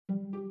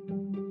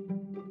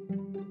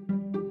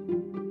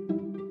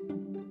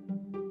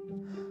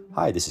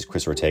Hi, this is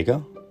Chris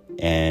Ortega,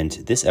 and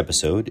this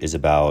episode is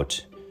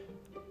about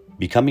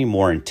becoming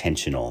more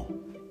intentional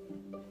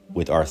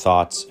with our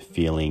thoughts,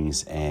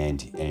 feelings,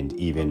 and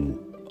even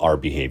our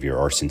behavior,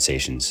 our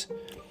sensations.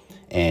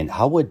 And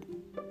how would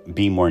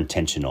being more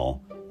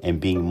intentional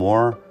and being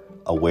more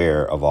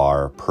aware of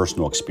our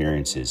personal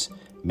experiences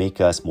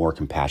make us more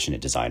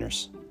compassionate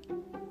designers?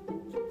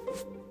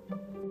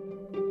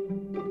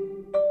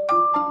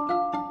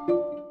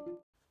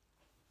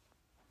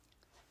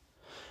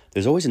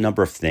 There's always a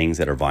number of things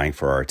that are vying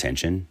for our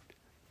attention,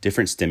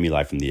 different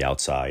stimuli from the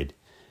outside,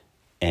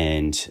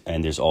 and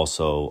there's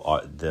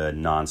also the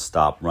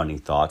nonstop running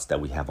thoughts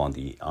that we have on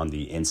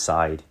the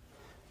inside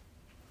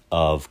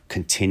of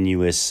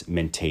continuous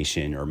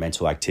mentation or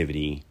mental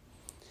activity.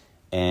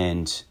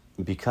 And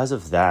because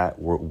of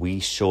that, we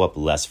show up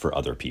less for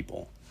other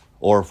people.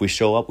 Or if we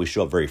show up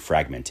very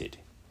fragmented.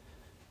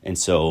 And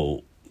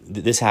so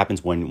this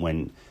happens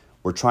when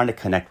we're trying to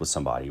connect with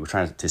somebody, we're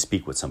trying to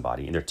speak with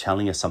somebody, and they're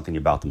telling us something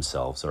about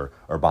themselves or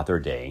about their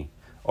day,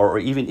 or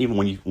even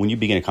when you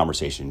begin a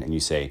conversation and you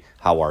say,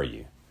 "How are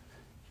you?"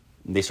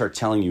 They start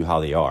telling you how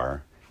they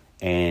are,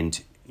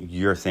 and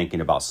you're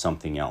thinking about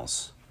something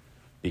else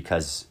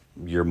because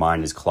your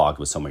mind is clogged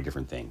with so many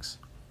different things.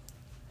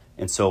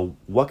 And so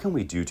what can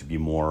we do to be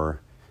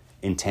more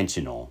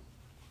intentional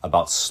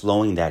about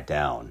slowing that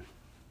down?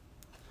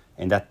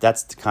 And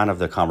that's kind of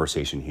the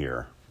conversation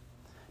here.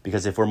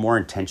 Because if we're more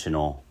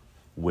intentional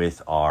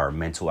with our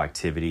mental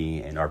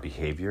activity and our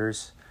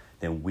behaviors,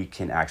 then we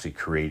can actually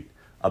create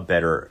a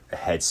better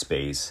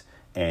headspace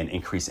and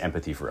increase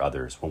empathy for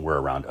others when we're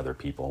around other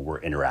people.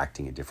 We're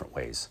interacting in different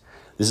ways.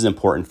 This is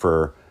important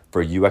for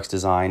UX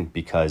design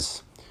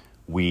because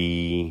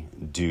we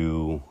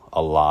do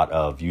a lot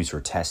of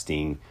user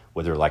testing,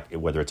 whether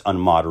it's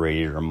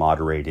unmoderated or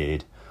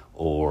moderated,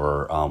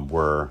 or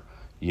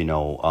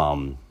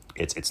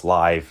it's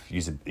live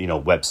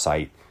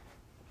website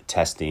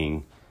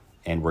testing,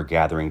 and we're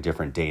gathering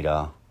different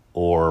data,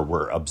 or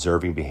we're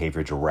observing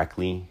behavior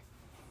directly.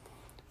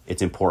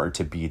 It's important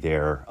to be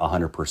there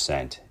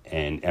 100%,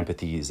 and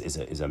empathy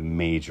is a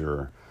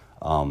major.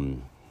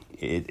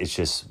 It's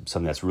just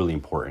something that's really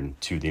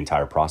important to the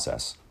entire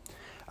process.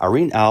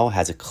 Irene Au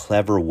has a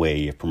clever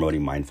way of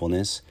promoting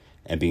mindfulness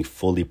and being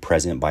fully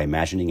present by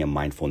imagining a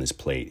mindfulness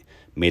plate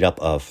made up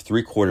of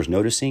 3/4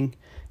 noticing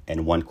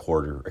and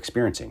 1/4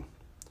 experiencing.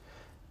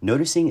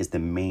 Noticing is the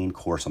main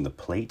course on the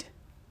plate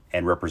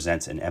and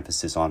represents an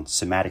emphasis on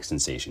somatic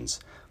sensations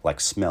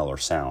like smell or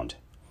sound.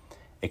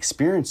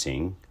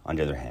 Experiencing, on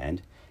the other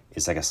hand,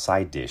 is like a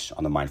side dish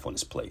on the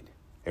mindfulness plate.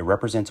 It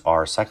represents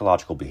our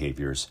psychological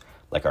behaviors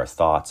like our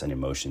thoughts and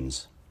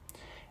emotions.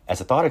 As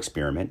a thought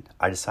experiment,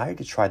 I decided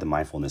to try the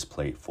mindfulness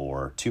plate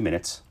for 2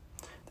 minutes.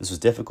 This was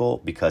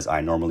difficult because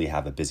I normally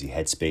have a busy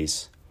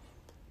headspace.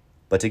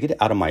 But to get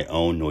out of my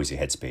own noisy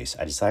headspace,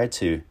 I decided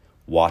to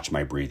watch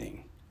my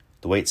breathing,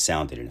 the way it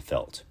sounded and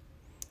felt.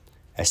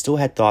 I still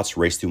had thoughts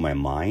race through my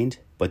mind,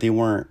 but they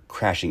weren't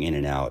crashing in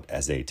and out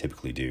as they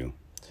typically do.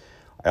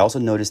 I also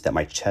noticed that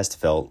my chest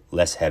felt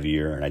less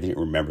heavier, and I didn't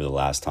remember the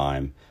last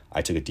time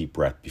I took a deep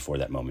breath before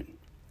that moment.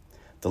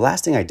 The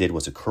last thing I did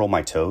was to curl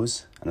my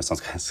toes. I know it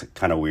sounds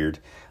kind of weird.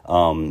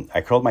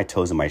 I curled my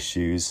toes in my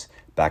shoes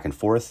back and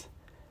forth.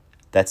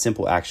 That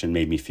simple action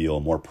made me feel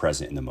more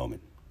present in the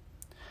moment.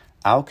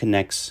 Au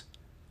connects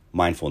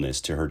mindfulness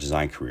to her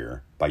design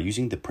career by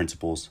using the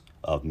principles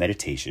of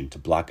meditation to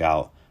block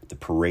out the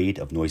parade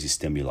of noisy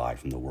stimuli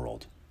from the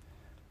world.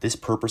 This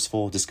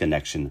purposeful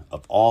disconnection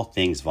of all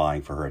things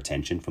vying for her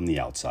attention from the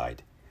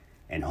outside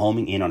and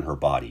homing in on her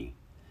body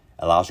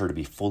allows her to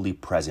be fully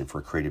present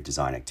for creative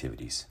design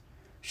activities.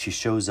 She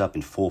shows up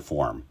in full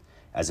form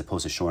as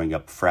opposed to showing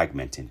up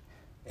fragmented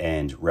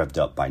and revved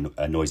up by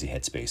a noisy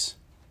headspace.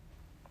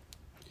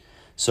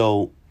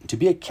 So, to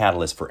be a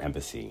catalyst for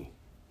empathy,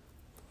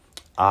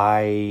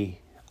 I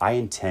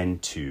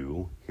intend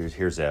to,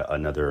 here's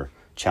another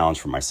challenge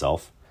for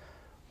myself,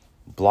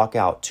 block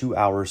out 2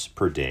 hours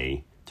per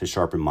day to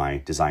sharpen my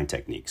design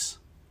techniques.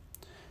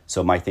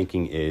 So my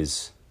thinking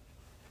is,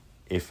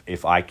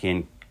 if I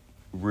can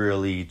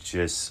really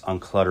just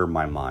unclutter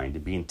my mind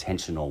and be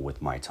intentional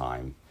with my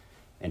time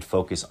and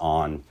focus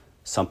on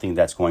something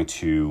that's going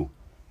to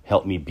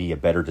help me be a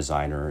better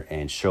designer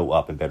and show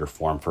up in better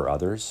form for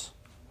others,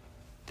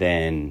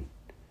 then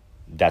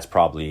that's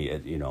probably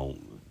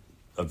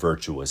a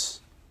virtuous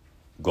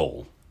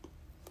goal.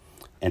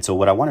 And so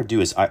what I want to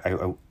do is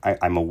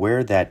I'm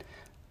aware that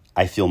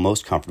I feel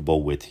most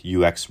comfortable with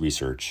UX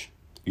research,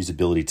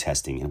 usability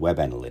testing, and web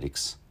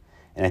analytics.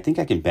 And I think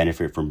I can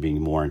benefit from being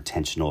more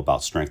intentional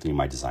about strengthening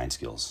my design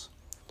skills.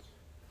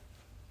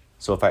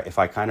 So if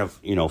I kind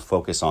of,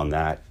 focus on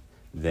that,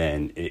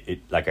 then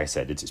it like I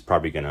said, it's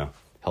probably going to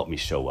help me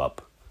show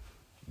up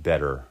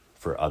better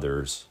for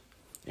others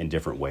in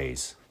different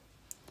ways.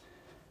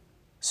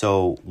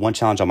 So one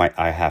challenge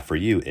I have for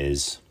you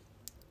is,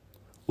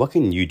 what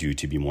can you do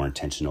to be more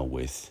intentional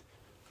with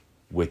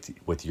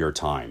your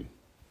time?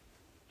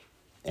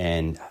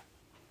 And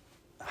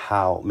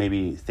how,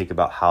 maybe think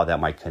about how that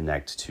might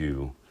connect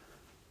to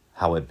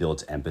how it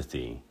builds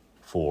empathy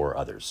for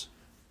others.